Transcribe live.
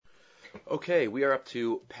Okay, we are up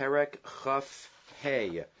to Perek Chaf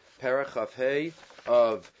Hey. Perek Chaf Hey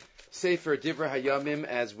of Sefer Divrei Hayamim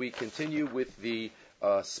as we continue with the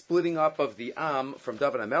splitting up of the Am from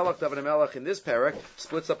David HaMelech. David HaMelech in this Perek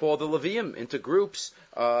splits up all the Levium into groups,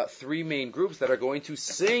 three main groups that are going to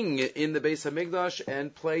sing in the Beis HaMikdash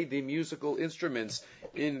and play the musical instruments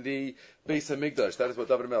in the Beis HaMikdash. That is what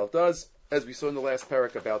David HaMelech does. As we saw in the last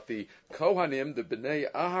parak about the Kohanim, the Bnei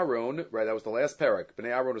Aharon, right, that was the last parak. Bnei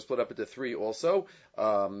Aharon was split up into three also,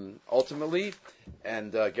 ultimately,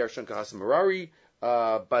 and Gershon, Kahas, and Merari.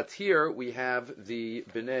 But here we have the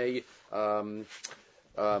Bnei, the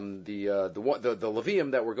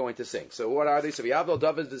Levium that we're going to sing. So what are they? So V'yavdol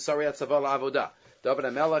David v'Sariat Tzava la'avodah. David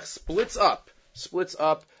HaMelech splits up.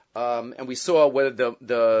 And we saw whether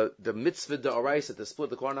the mitzvah d'oraisa to split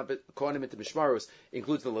the kohanim into mishmaros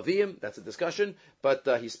includes the Levium. That's a discussion, but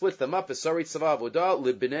he splits them up. V'sarit tzava avodah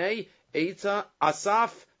libnei Eita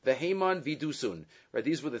Asaf v'Heman v'Dusun. Right,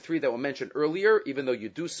 these were the three that were mentioned earlier. Even though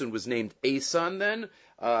Yudusun was named Asan, then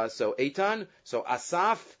so Eitan, so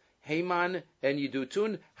Asaf, Heman, and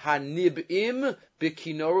Yedutun, hanibim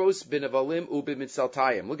b'kinoros b'nevalim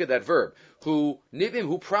u'b'mitzaltayim. Look at that verb. Who nibim,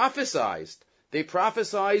 who prophesized. They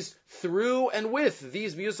prophesize through and with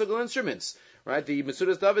these musical instruments. Right? The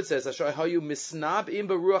Mesudas David says, Ashahayu misnab im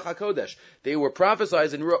beruach hakodesh. They were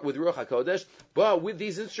prophesizing with ruach hakodesh, but with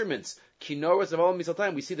these instruments. Kinoros of all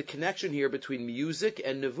misaltayim. We see the connection here between music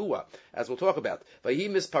and nevuah, as we'll talk about.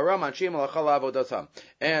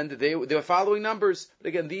 And they were following numbers. But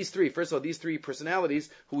again, these three, first of all, these three personalities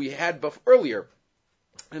who we had earlier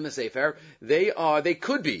in the Sefer, they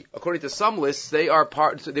could be, according to some lists, they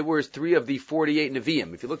were three of the 48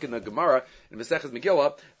 Nevi'im. If you look in the Gemara, in Masechtas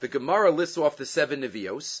Megillah, the Gemara lists off the 7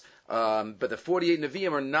 Nevi'os, but the 48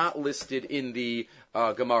 Nevi'im are not listed in the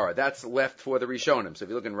Gemara. That's left for the Rishonim. So if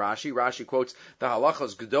you look in Rashi quotes the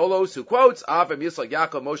Halachos Gedolos, who quotes Avram, Yitzchak,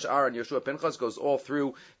 Yaakov, Moshe, Aaron, Yeshua, Pinchas, goes all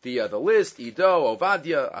through the list, Ido,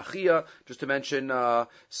 Ovadia, Achia, just to mention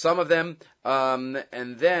some of them.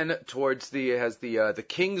 And then towards the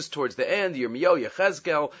kings towards the end, Yirmiyahu,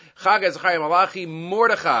 Yechezkel, Chagai, Zechariah, Malachi,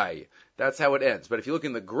 Mordechai. That's how it ends. But if you look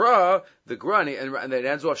in the Gra, and it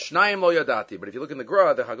ends off Shnayim lo yadati. But if you look in the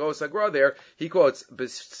Gra, the Hagos HaGra there, he quotes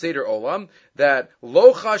Seder Olam that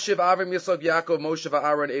Lo chashiv Avram Yitzchak Yaakov Moshe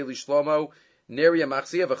v'Aaron Eli Shlomo Neri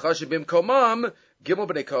Amachsia v'chashiv bimkomam Gimel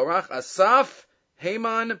b'nei Korach Asaf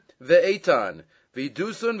Heman ve'Eitan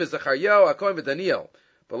v'Dusun v'Zechariah Akoin v'Daniel.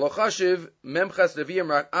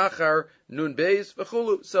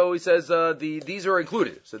 So he says these are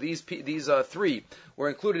included. So these three were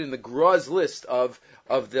included in the Gra's list of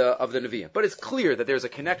the Nevi'im. But it's clear that there's a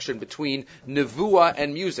connection between Nevuah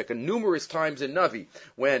and music. And numerous times in Navi,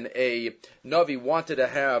 when a Navi wanted to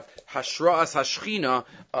have Hashra'as Hashchina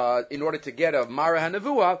in order to get a Mara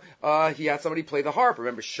HaNevuah, he had somebody play the harp.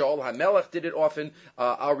 Remember, Shaul HaMelech did it often.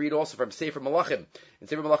 I'll read also from Sefer Malachim. In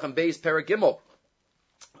Sefer Malachim Beis Perek Gimel.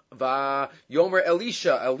 Yomer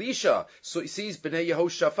Elisha, so he sees Bnei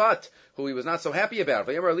Yehoshaphat, who he was not so happy about.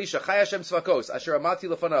 Yomer Elisha, Chai Hashem Tzvakos, Asher Amati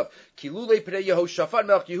Lefanav, Kilule Bnei Yehoshaphat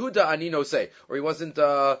Melech Yehuda Ani No Say. Or he wasn't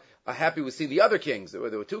happy with seeing the other kings. There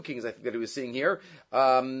were two kings I think that he was seeing here.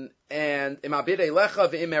 And Imabide Lecha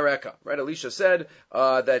V'imereka. Right? Elisha said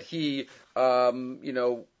that he,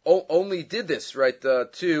 only did this, right,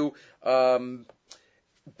 to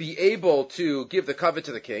be able to give the covet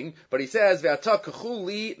to the king, but he says, "Ve'ata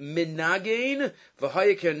kachuli minagein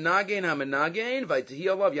v'hayikir nagein haminagein v'aytihi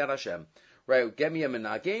alav yad Hashem." Right, get me a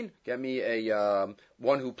menagain, get me a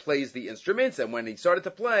one who plays the instruments, and when he started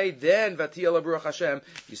to play, then Vati alav Ruach Hashem.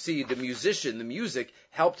 You see, the music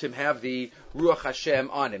helped him have the Ruach Hashem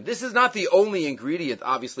on him. This is not the only ingredient,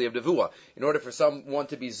 obviously, of Nevuah. In order for someone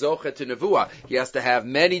to be Zoche to Nevuah, he has to have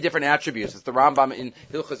many different attributes. It's the Rambam in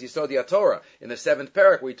Hilchos Yisod HaTorah, in the 7th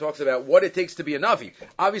parak, where he talks about what it takes to be a Navi.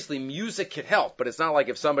 Obviously, music can help, but it's not like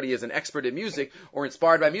if somebody is an expert in music or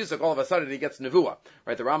inspired by music, all of a sudden he gets Nevuah.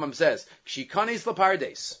 Right, the Rambam says, Shikanes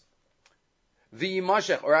Lapardes.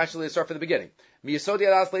 V'yimashech, or actually let's start from the beginning.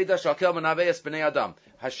 Hashem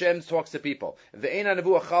talks to people. Ve'ena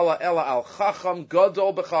nevuah chala ela al chacham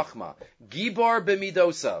gadol b'chachma. Gibar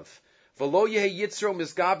b'midosav. V'lo yehe yitzro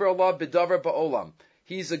misgaber Allah b'davar ba'olam.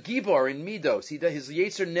 He's a gibar in midos. His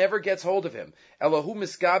yetzer never gets hold of him. Elahu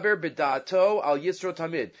misgaber b'da'ato al yitzro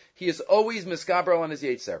tamid. He is always misgaber on his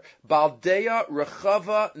yetzer. Baldeya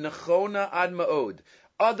rechava nechona ad ma'od.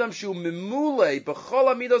 Adam shu mimule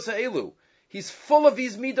b'chol midos ha'elu. He's full of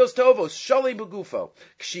these midos tovos, shalei begufo.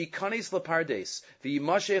 Kshi kanes lepardes,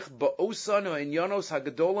 v'yimashech ba'osan ha'inyanos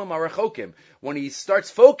ha'gadolam ha'rechokim. When he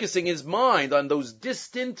starts focusing his mind on those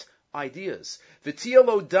distant ideas. V'tia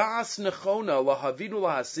lo das nechona lahavinu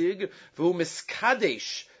lahasig v'hu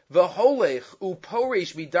miskadesh v'holech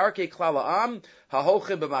uporesh midarke klal ha'am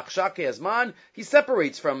haholchem b'machshake azman. He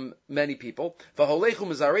separates from many people. V'holech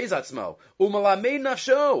u'mizarez atzmo u'malamed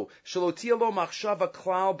nafsho shelo tia lo machshava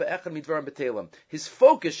klal be'echad midvarim betelim. His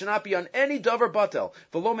focus should not be on any davar batel.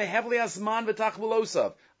 V'lo mehevli azman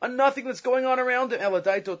v'tachbulosav. On nothing that's going on around him.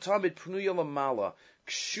 Eladaito tamid pnuya lamala.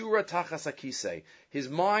 Kshura tachas akise. His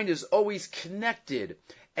mind is always connected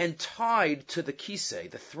and tied to the kisei,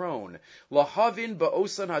 the throne. Lahavin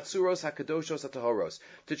ba'osan hatzuros hakadoshos hatahoros.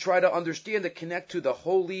 To try to understand and connect to the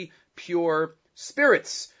holy, pure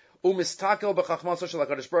spirits. Umistakel b'chachmaso shel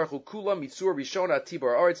HaKadosh Baruch Hu kula mitzur rishon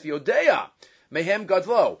atibor aretz v'yodeya. Mehem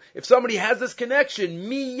gadlo. If somebody has this connection,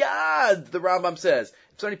 miyad, the Rambam says.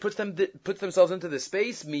 If somebody puts themselves into this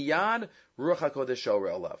space, miyad, ruach hakodesh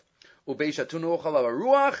shoreh olav. Ubeishatunu ochalav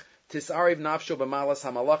ruach, tisariv nafsho b'malas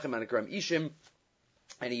hamalachim anekram ishim.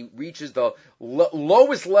 And he reaches the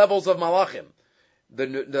lowest levels of malachim.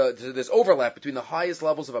 This overlap between the highest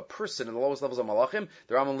levels of a person and the lowest levels of malachim.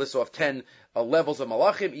 The Rambam lists off 10 levels of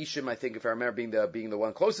malachim. Ishim, I think, if I remember, being the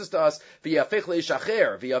one closest to us. V'yafech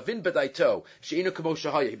le'ishacher, v'yavin b'daito, she'inu kamo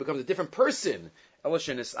shahaya. He becomes a different person.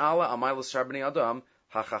 Elashenis ala amaylas sharbani adam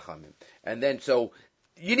hachachamim. And then, so,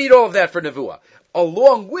 you need all of that for nevuah.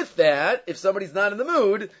 Along with that, if somebody's not in the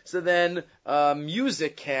mood, so then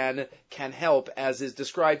music can help, as is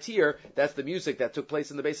described here. That's the music that took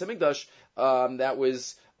place in the Beis Hamikdash. That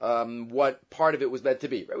was what part of it was meant to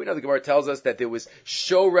be. Right? We know the Gemara tells us that there was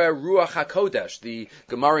Shoreh Ruach HaKodesh, the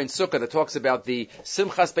Gemara in Sukkah that talks about the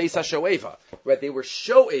Simchas Beis HaShoeva. Right? They were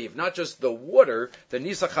Shoev, not just the water, the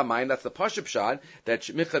Nisach HaMayim, that's the Pashup Shad, that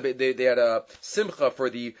they had a Simcha for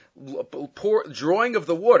the drawing of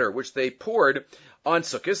the water, which they poured on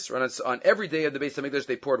Sukkot, on every day of the Beis Hamikdash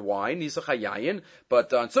they poured wine, Nisach HaYayin,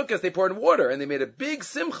 but on Sukkot they poured water, and they made a big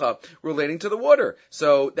simcha relating to the water.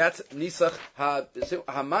 So that's Nisach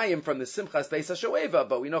HaMayim from the Simchas Beis HaShoeva,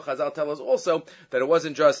 but we know Chazal tell us also that it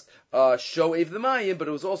wasn't just Shoev the Mayim, but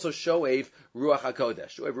it was also Shoev Ruach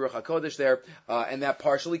HaKodesh. Shoev Ruach HaKodesh there, and that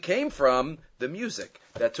partially came from the music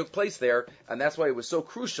that took place there, and that's why it was so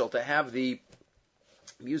crucial to have the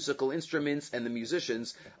musical instruments and the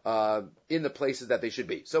musicians in the places that they should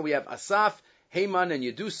be. So we have Asaf, Heman, and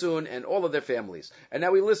Yedusun, and all of their families. And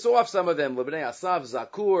now we list off some of them. Lebnei Asaf,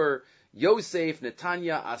 Zakur, Yosef,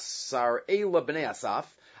 Netanya, Asar, Ela, Bnei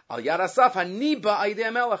Asaf. Al Yad Asaf, Haniba,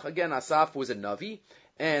 Aidei Melech. Again, Asaf was a Navi,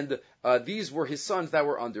 and these were his sons that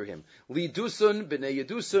were under him. Lidusun, Bnei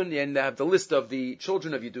Yedusun, and they have the list of the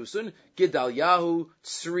children of Yedusun. Gedalyahu,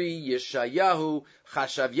 Tzri, Yeshayahu,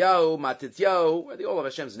 Chashavyahu, Matityahu, they all have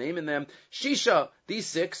Hashem's name in them. Shisha, these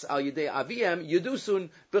 6, Al Yedei Aviem, Yedusun,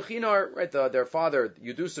 Bechinar, right, their father,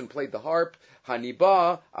 Yedusun, played the harp.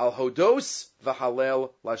 Haniba, Al Hodos,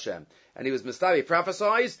 V'Halel Lashem. And he was Mistavi,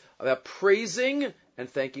 prophesied about praising and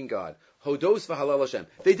thanking God. Hodos v'halal Hashem.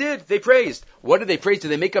 They did. They praised. What did they praise? Did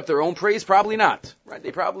they make up their own praise? Probably not. Right?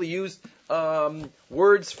 They probably used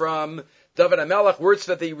words from David HaMelech, words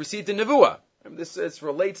that they received in Nevuah. And this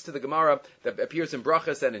relates to the Gemara that appears in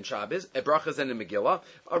Brachas and in Shabbos, Brachas and in Megillah.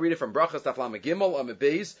 I'll read it from Brachas, Daf Lamed Gimel, Amud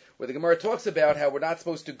Beis, where the Gemara talks about how we're not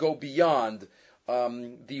supposed to go beyond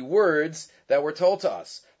the words that were told to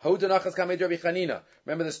us. Remember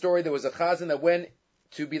the story? There was a chazan that went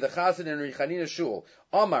to be the chazan in Rechanina's shul.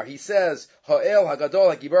 Omar, he says, Ha'el,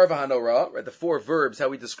 Hagadol, Hagibar, V'Hanora, right, the 4 verbs,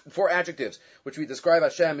 4 adjectives, which we describe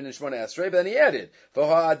Hashem in Shemona Esrei, but then he added,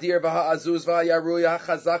 V'Ha'adir, V'Ha'azuz, V'Ha'yaruya,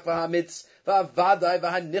 Ha'chazak, V'Ha'mitz, V'Ha'vadai,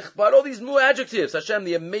 V'Ha'nichbad, all these new adjectives, Hashem,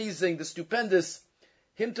 the amazing, the stupendous,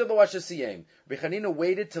 him to the Washasiyim. Rechanina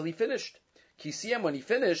waited till he finished. Kisiyam, when he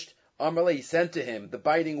finished, Amarle, he sent to him the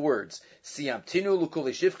biting words, Siyam tinu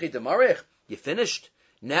l'kuli shivchi demarech, you finished?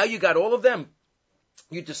 Now you got all of them?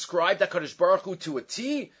 You described HaKadosh Baruch Hu to a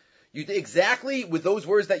T. You did exactly with those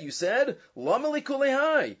words that you said. Lama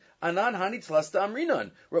likulehai anan hanitz lasta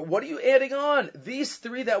amrinan. What are you adding on? These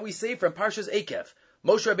 3 that we say from Parshas Ekev.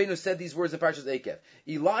 Moshe Rabbeinu said these words in Parshas Ekev.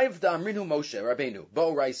 Eliv da'amrinu Moshe Rabbeinu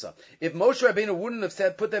ba'oraisa. If Moshe Rabbeinu wouldn't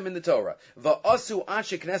have put them in the Torah, va'asu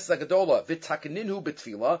anshe knesset hagadola v'takninhu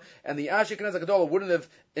b'tfila, and the anshe knesset hagadola wouldn't have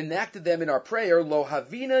enacted them in our prayer, lo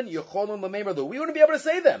havinan yecholon l'meimerlu. We wouldn't be able to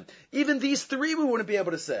say them. Even these 3 we wouldn't be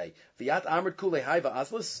able to say. V'yat amrit kulehai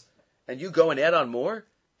va'aslis, and you go and add on more.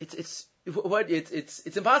 It's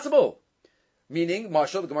impossible. Meaning,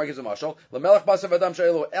 Mashal, the Gemara gives a Mashal, Lamelech Basav Adam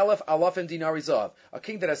Sha'elu Elef Alafim Dinari Zav, a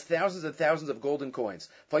king that has thousands and thousands of golden coins.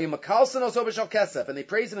 Fayimakalsan also B'Shal Kesef, and they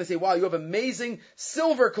praise him and say, wow, you have amazing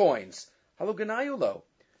silver coins. Halo Ganayulo.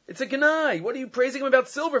 It's a Ganai. What are you praising him about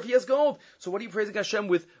silver if he has gold? So what are you praising Hashem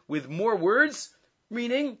with more words?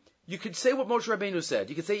 Meaning, you could say what Moshe Rabbeinu said.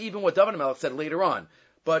 You could say even what David HaMelech said later on.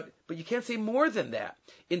 But you can't say more than that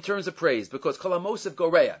in terms of praise, because Kol HaMosef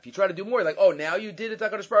Goreya. If you try to do more, like, oh, now you did it,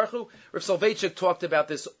 HaKadosh Baruch Hu. Rav Soloveitchik talked about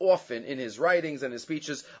this often in his writings and his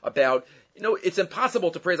speeches about, it's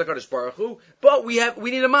impossible to praise HaKadosh Baruch Hu, but we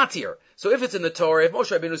need a matir. So if it's in the Torah, if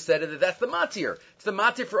Moshe Rabbeinu said it, that's the matir. It's the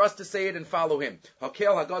matir for us to say it and follow him.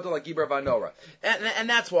 Hakel Hagadol HaGibor Vanora. And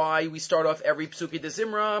that's why we start off every Psuki de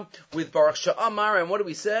Zimra with Baruch Sha'amar, and what do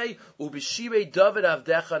we say? Ubishirei David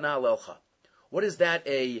Avdecha Na'alelcha. What is that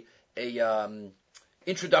a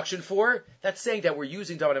introduction for? That's saying that we're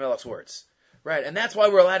using David HaMelech's words, right? And that's why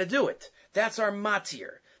we're allowed to do it. That's our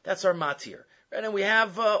matir. Right? And we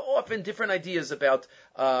have often different ideas about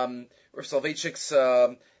Rav Soloveitchik's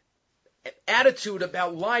attitude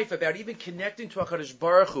about life, about even connecting to HaKadosh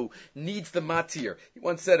Baruch Hu needs the matir. He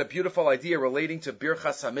once said a beautiful idea relating to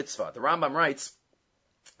Birchas HaMitzvah. The Rambam writes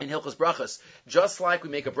in Hilchos Brachas, just like we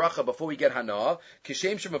make a bracha before we get hana,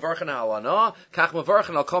 kishem shemavarchen al hana, kach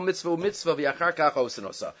mavarchen al kol mitzvah v'yachar kach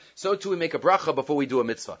osanosa. So too we make a bracha before we do a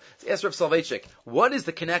mitzvah. So ask Rav Soloveitchik, what is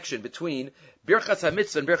the connection between Birchas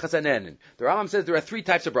HaMitzvah and Birchas HaNenin? The Rambam says there are three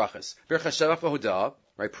types of brachas. Birchas Shavach v'Hodah,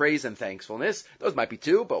 right, praise and thankfulness. Those might be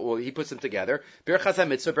two, but he puts them together. Birchas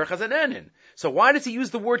HaMitzvah, Birchas HaNenin. So why does he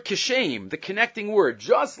use the word kishem, the connecting word?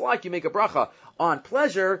 Just like you make a bracha on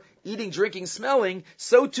pleasure, eating, drinking, smelling,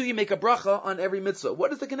 so too you make a bracha on every mitzvah.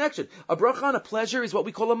 What is the connection? A bracha on a pleasure is what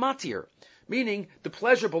we call a matir. Meaning, the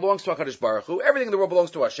pleasure belongs to HaKadosh Baruch Hu. Everything in the world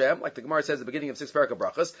belongs to Hashem, like the Gemara says at the beginning of 6 Parak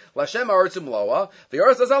Brachas. L'Hashem ha'aretz u'mloa,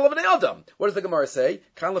 v'yaretz azal l'vnei adam. What does the Gemara say?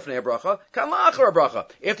 Kan l'fnei bracha, kan la'achar bracha.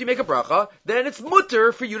 After you make a bracha, then it's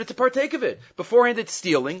mutter for you to partake of it. Beforehand it's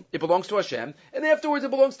stealing, it belongs to Hashem, and afterwards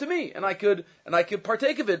it belongs to me, and I could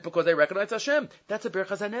partake of it because I recognize Hashem. That's a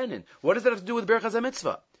Birchas HaNenin. What does that have to do with Birchas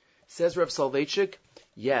HaMitzvah? Says Rav Soloveitchik,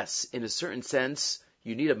 yes, in a certain sense,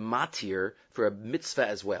 you need a matir for a mitzvah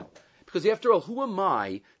as well. Because after all, who am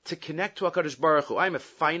I to connect to HaKadosh Baruch Hu? I'm a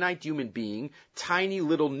finite human being, tiny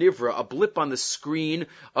little nivra, a blip on the screen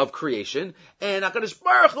of creation, and HaKadosh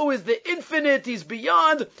Baruch Hu is the infinite, He's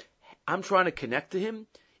beyond. I'm trying to connect to Him.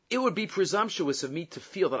 It would be presumptuous of me to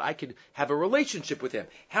feel that I could have a relationship with Him,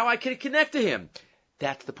 how I can connect to Him.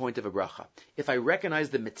 That's the point of a bracha. If I recognize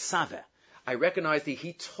the mitzvah, I recognize that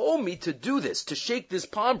He told me to do this, to shake this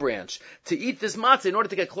palm branch, to eat this matzah in order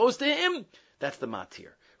to get close to Him, that's the matir.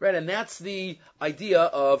 Right, and that's the idea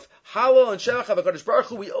of Halal and Shevach HaKadosh Baruch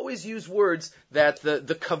Hu. We always use words that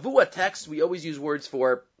the Kavua text, we always use words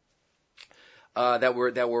for that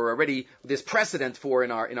were already there's precedent for in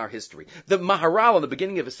our history. The Maharal in the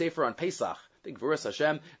beginning of a Sefer on Pesach, I think V'uras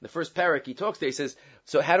Hashem, in the first parak he talks there, he says,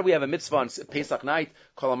 so how do we have a mitzvah on Pesach night?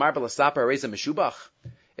 Kol Amar B'Lasapa Areza Meshubach.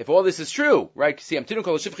 If all this is true, right? See, Amtinu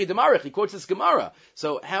Kol Shivchi Demarich, he quotes this Gemara.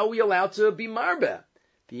 So how are we allowed to be marbe?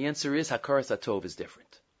 The answer is Hakaras HaTov is different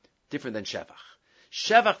than Shevach.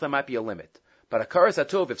 Shevach, there might be a limit. But Hakaras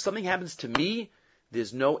HaTov, if something happens to me,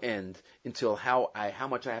 there's no end until how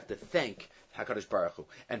much I have to thank HaKadosh Baruch Hu.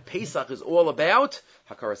 And Pesach is all about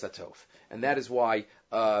Hakaras HaTov. And that is why,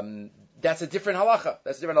 that's a different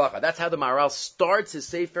halacha. That's how the Maharal starts his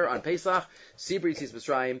Sefer on Pesach. Sibri Tzis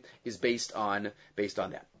Mitzrayim is based on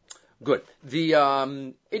that. Good. The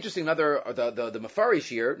interesting the Mefarish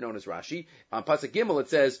here, known as Rashi, on Pasuk Gimel it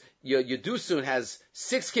says Yedusun has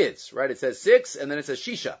 6 kids, right? It says 6, and then it says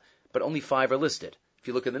Shisha, but only 5 are listed. If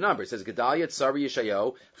you look in the number, it says Gedalia, Tzari,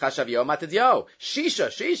 Yeshayo, Chashavio, Matidyo.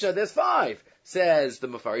 Shisha, there's 5. Says the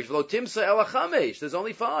Mefarish, V'lo Timsa Ela Chamesh, there's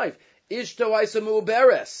only 5. Ishto Aisamu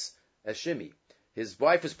Beres, as Shimi. His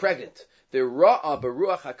wife was pregnant. The Ra'a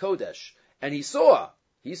Baruch HaKodesh, and he saw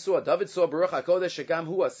David saw Baruch HaKodesh Shagam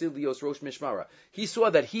Hu Asil Lios Rosh Mishmara. He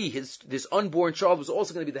saw that this unborn child was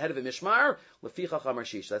also going to be the head of a Mishmar. Lefichach Amar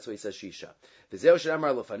Shisha. That's why he says Shisha. V'zeu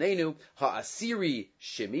she'amar lefanenu ha'asiri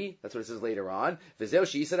shimi. That's what it says later on. V'zeu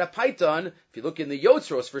she'isad ha'paitan. If you look in the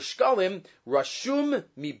Yotzros for Shkalim, Rashum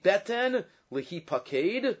mi beten lehi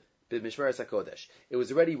pakeid b'mishmaras HaKodesh. It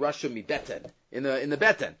was already Rashum mi beten in the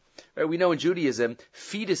beten. Right? We know in Judaism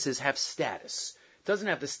fetuses have status. Doesn't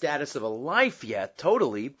have the status of a life yet,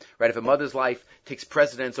 totally, right? If a mother's life takes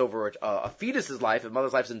precedence over a fetus's life, if a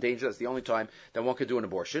mother's life is in danger, that's the only time that one could do an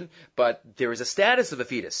abortion. But there is a status of a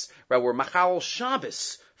fetus, right? We're machal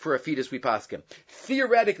Shabbos for a fetus we paskin.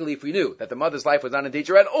 Theoretically, if we knew that the mother's life was not in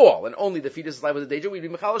danger at all, and only the fetus's life was in danger, we'd be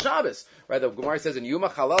machal Shabbos, right? The Gemara says in Yuma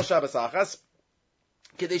Chalal Shabbos Achas,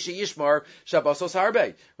 Kadesh Yishmar Shabbosos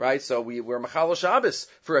Harbe, right? So we're Machal Shabbos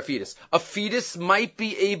for a fetus. A fetus might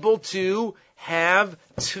be able to have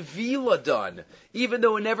Tvila done, even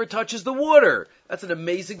though it never touches the water. That's an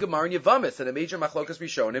amazing Gemara in Yavamis, and a major Machlokas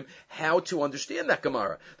Rishonim how to understand that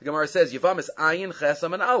Gemara. The Gemara says, Yavamis Ayin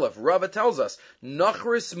Chesam and Aleph. Rava tells us,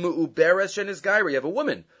 Nachris Mu'uberes Shenis Gaira. You have a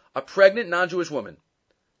woman, a pregnant non-Jewish woman.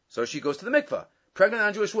 So she goes to the mikvah, pregnant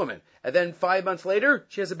non-Jewish woman, and then 5 months later,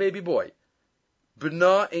 she has a baby boy.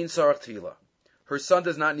 B'na ein sarach tefillah. Her son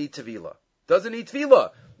does not need tefillah. Doesn't need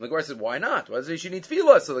tefillah. The Gemara says, why not? Why doesn't she need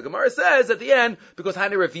tefillah? So the Gemara says at the end, because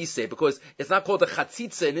Hane Revise, because it's not called a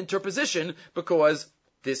chatzitza, an interposition, because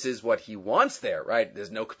this is what he wants there, right? There's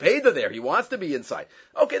no kpeda there. He wants to be inside.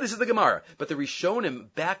 Okay, this is the Gemara. But the Rishonim,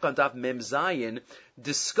 back on Daf Mem Zayin,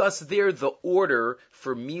 discuss there the order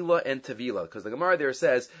for Mila and Tevila. Because the Gemara there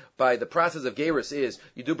says, by the process of Gerus is,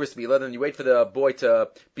 you do Bris Mila, then you wait for the boy to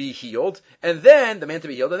be healed, and then, the man to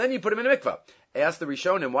be healed, and then you put him in a mikvah. Ask the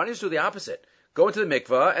Rishonim, why don't you just do the opposite? Go into the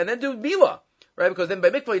mikvah, and then do Mila. Right? Because then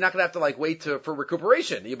by mikvah, you're not going to have to wait for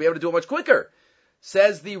recuperation. You'll be able to do it much quicker.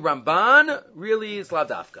 Says the Ramban, really it's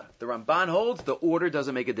lavdafka. The Ramban holds the order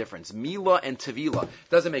doesn't make a difference. Mila and Tevila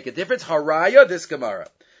doesn't make a difference. Haraya, this Gemara.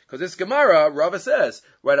 Because this Gemara, Rava says,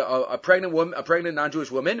 right, a pregnant woman, a pregnant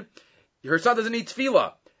non-Jewish woman, her son doesn't need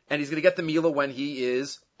Tefillah. And he's going to get the Mila when he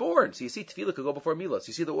is born. So you see, Tefillah could go before Mila. So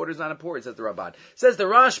you see the order is not important, says the Ramban. Says the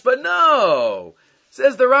Rashba, no.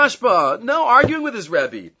 Says the Rashba, no, arguing with his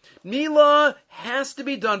Rebbe. Mila has to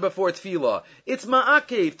be done before Tefillah. It's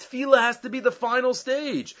Ma'akev. Tefillah has to be the final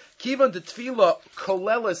stage. Kivan de Tefillah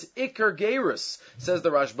koleles iker gerus, says the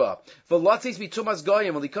Rashba. V'latzis mitumas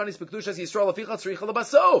goyim v'likanis b'kedushas Yisrael aficha tzricha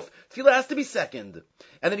lebasof. Tefillah has to be second.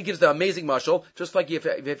 And then he gives the amazing mashal, just like if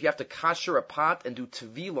you have to kasher a pot and do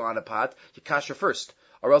Tefillah on a pot, you kasher first.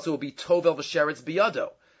 Or else it will be tovel v'sheretz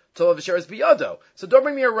biyado. Tovel v'sheretz biyado. So don't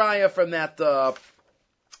bring me a raya from that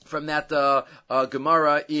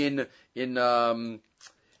Gemara in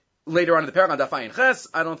later on in the paragraph Daf Ayin Ches.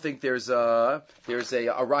 I don't think there's a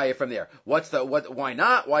raya from there. Why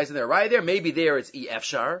not? Why isn't there a raya there? Maybe there it's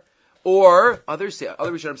efshar, or others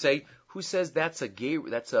Rishonim say, who says that's a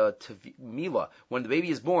mila when the baby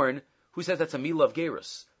is born? Who says that's a mila of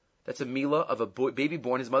gerus? That's a mila of a baby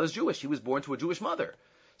born. His mother's Jewish. He was born to a Jewish mother.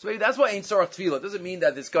 So maybe that's why ain't sarach tefillah. It doesn't mean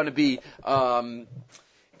that it's going to be.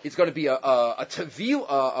 It's going to be a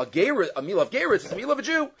tevil, a meal of gerus, it's a meal of a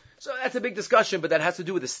Jew. So that's a big discussion, but that has to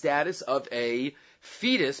do with the status of a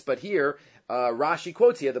fetus. But here, Rashi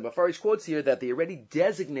quotes here, the Mafarish quotes here, that they already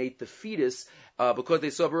designate the fetus because they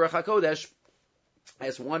saw Baruch HaKodesh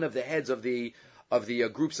as one of the heads of the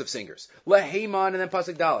groups of singers. LeHaman, and then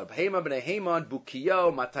Pasuk Daled. Haman b'nei Haman,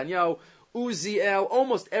 Bukiyo, Matanyo, Uziel,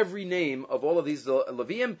 almost every name of all of these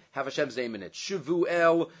Leviim have Hashem's name in it.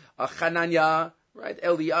 Shavuel, Chananya, right?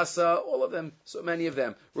 Eliasa, all of them, so many of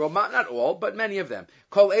them. Not all, but many of them.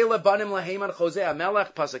 Kol Eila Banim LaHaman Choseh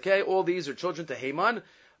Amelech Pasakeh, all these are children to Haman.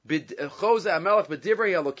 Choseh Amelech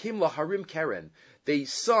B'divrei Elokim LaHarim Keren. They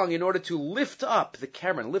sung in order to lift up the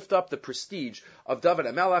Keren, lift up the prestige of David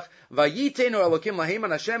Amelech. Vayitenu Elokim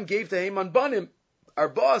LaHaman, Hashem gave to Haman Banim,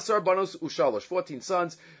 Arba Asar Banos Ushalosh, 14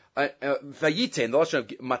 sons. Vayiten, the Lashon of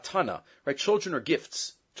Matana, right? Children are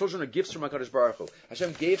gifts. Children are gifts from HaKadosh Baruch Hu.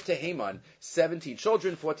 Hashem gave to Haman 17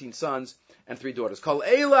 children, 14 sons, and 3 daughters. Kol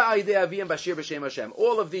Eila Aidei Aviyim Bashir B'Shem Hashem.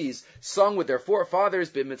 All of these sung with their forefathers,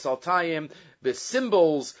 b'mitzaltayim,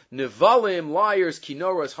 b'cymbals, nevalim, lyres,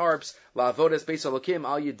 kinoras, harps, la'avodas Beis Elokim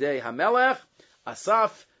al Yidei Hamelech,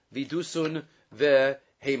 Asaf, Vidusun,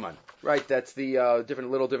 Haman. Right, that's the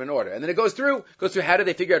different order. And then it goes through how did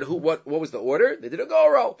they figure out what was the order? They did a go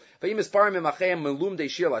roll.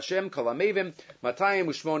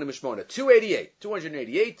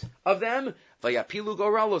 288 of them. Vayapilu go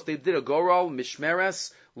rollos. They did a go roll.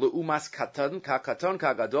 Mishmeres leumas katan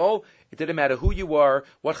kagadol. It didn't matter who you are,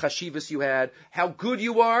 what chashivas you had, how good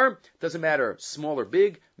you are. Doesn't matter, small or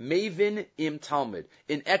big. Maven im Talmud,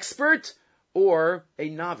 an expert or a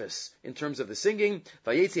novice in terms of the singing.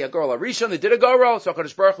 Vayetzi Hagorol Arishon, they did a gorol, so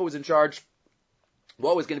HaKadosh Baruch Hu was in charge.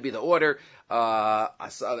 What was going to be the order?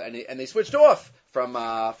 And they switched off from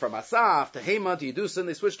Asaf to Haman to Yedusin.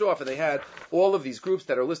 They switched off, and they had all of these groups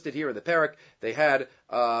that are listed here in the parak. They had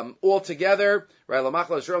all together, right?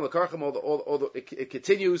 It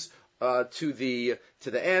continues to the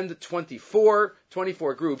end, 24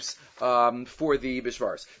 groups for the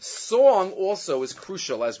Bishvars. Song also is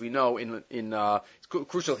crucial, as we know, it's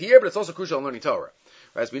crucial here, but it's also crucial in learning Torah.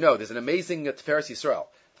 As we know, there's an amazing Tiferes Yisrael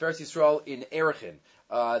in Erechin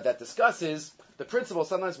that discusses the principle.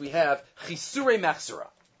 Sometimes we have Chisurei Machzora.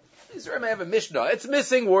 Chisurei may have a Mishnah. It's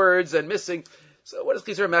missing words and missing. So what is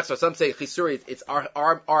Chisur Mechsera? Some say Chisur, it's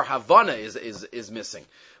our Havana is missing.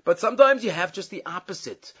 But sometimes you have just the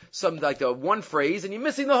opposite. Some like the one phrase and you're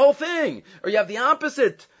missing the whole thing. Or you have the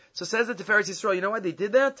opposite. So says the Tiferes Yisrael, you know why they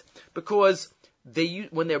did that? Because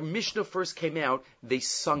when their Mishnah first came out, they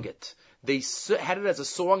sung it. They had it as a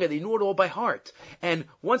song and they knew it all by heart. And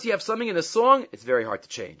once you have something in a song, it's very hard to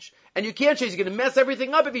change. And you can't change. You're going to mess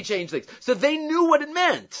everything up if you change things. So they knew what it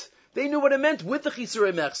meant. They knew what it meant with the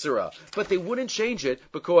Chisur Mechsera. But they wouldn't change it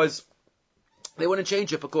because they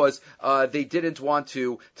didn't want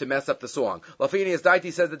to mess up the song. Lafini as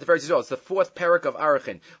Daiti says that the Tiferes Yisrael, it's the fourth parak of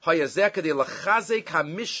Arachin.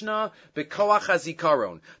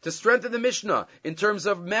 To strengthen the Mishnah in terms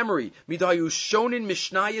of memory. They did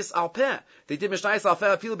Mishnayis Alpeh.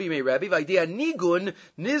 Afil b'mei Rebbe. V'idea nigun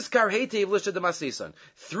nizkar heitev l'shad demasisan.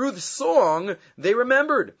 Through the song, they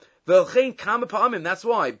remembered. That's why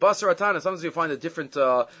Basar Atana. Sometimes you find a different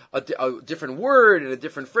word and a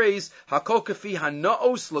different phrase. Hakokafi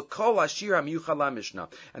hanaos l'kol hashir hamiyuchad la'mishnah,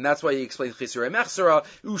 and that's why he explains Chisur Mechsera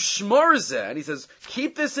ushmarze, and he says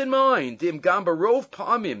keep this in mind. Dim gamba rov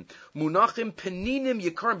pa'amim munachim peninim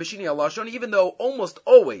yikarim b'shini alashon. Even though almost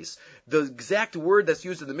always the exact word that's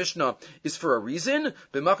used in the Mishnah is for a reason.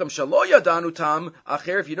 B'makam shalo yadanu tam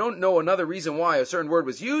acher. If you don't know another reason why a certain word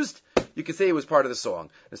was used, you can say it was part of the song.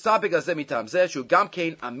 He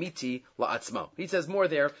says more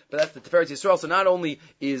there, but that's the Tiferes Yisrael. So not only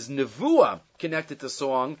is Nevuah connected to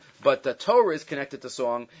song, but the Torah is connected to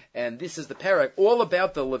song, and this is the parak all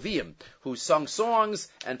about the Leviim who sung songs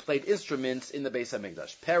and played instruments in the Beis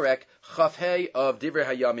HaMikdash. Parak Chaf Hei of Divrei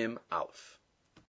Hayamim Aleph.